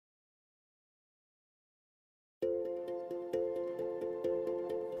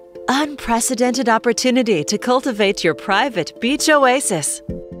Unprecedented opportunity to cultivate your private beach oasis.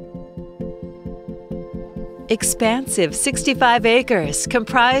 Expansive 65 acres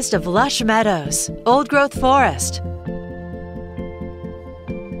comprised of lush meadows, old-growth forest,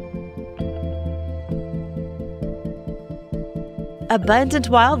 abundant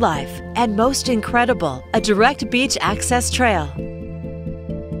wildlife, and most incredible, a direct beach access trail.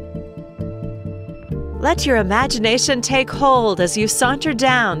 Let your imagination take hold as you saunter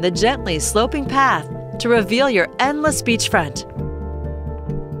down the gently sloping path to reveal your endless beachfront.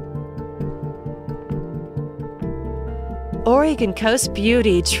 Oregon coast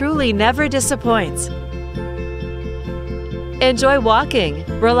beauty truly never disappoints. Enjoy walking,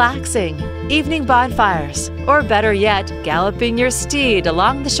 relaxing, evening bonfires, or better yet, galloping your steed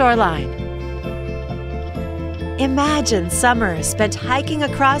along the shoreline. Imagine summers spent hiking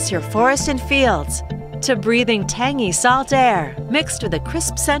across your forest and fields, to breathing tangy salt air mixed with a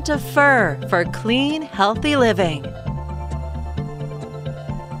crisp scent of fir for clean, healthy living.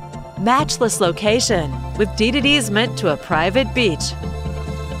 Matchless location with deeded easement to a private beach.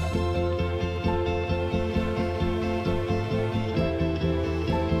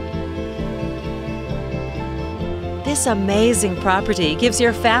 This amazing property gives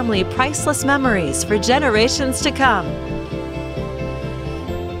your family priceless memories for generations to come.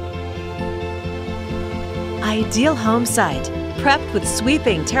 Ideal home site, prepped with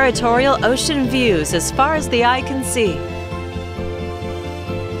sweeping territorial ocean views as far as the eye can see.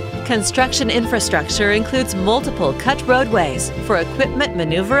 Construction infrastructure includes multiple cut roadways for equipment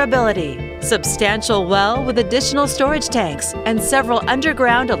maneuverability, substantial well with additional storage tanks, and several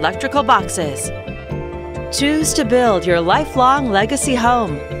underground electrical boxes. Choose to build your lifelong legacy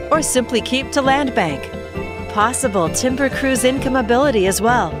home or simply keep to land bank. Possible timber cruise income ability as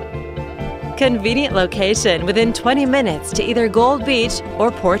well. Convenient location within 20 minutes to either Gold Beach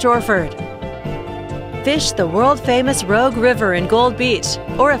or Port Orford. Fish the world-famous Rogue River in Gold Beach,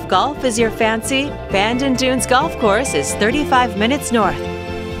 or if golf is your fancy, Bandon Dunes Golf Course is 35 minutes north.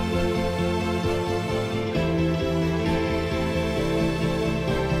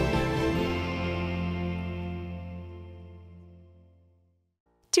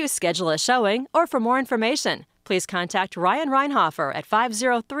 To schedule a showing or for more information, please contact Ryann Reinhofer at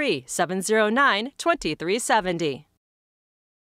 503-709-2370.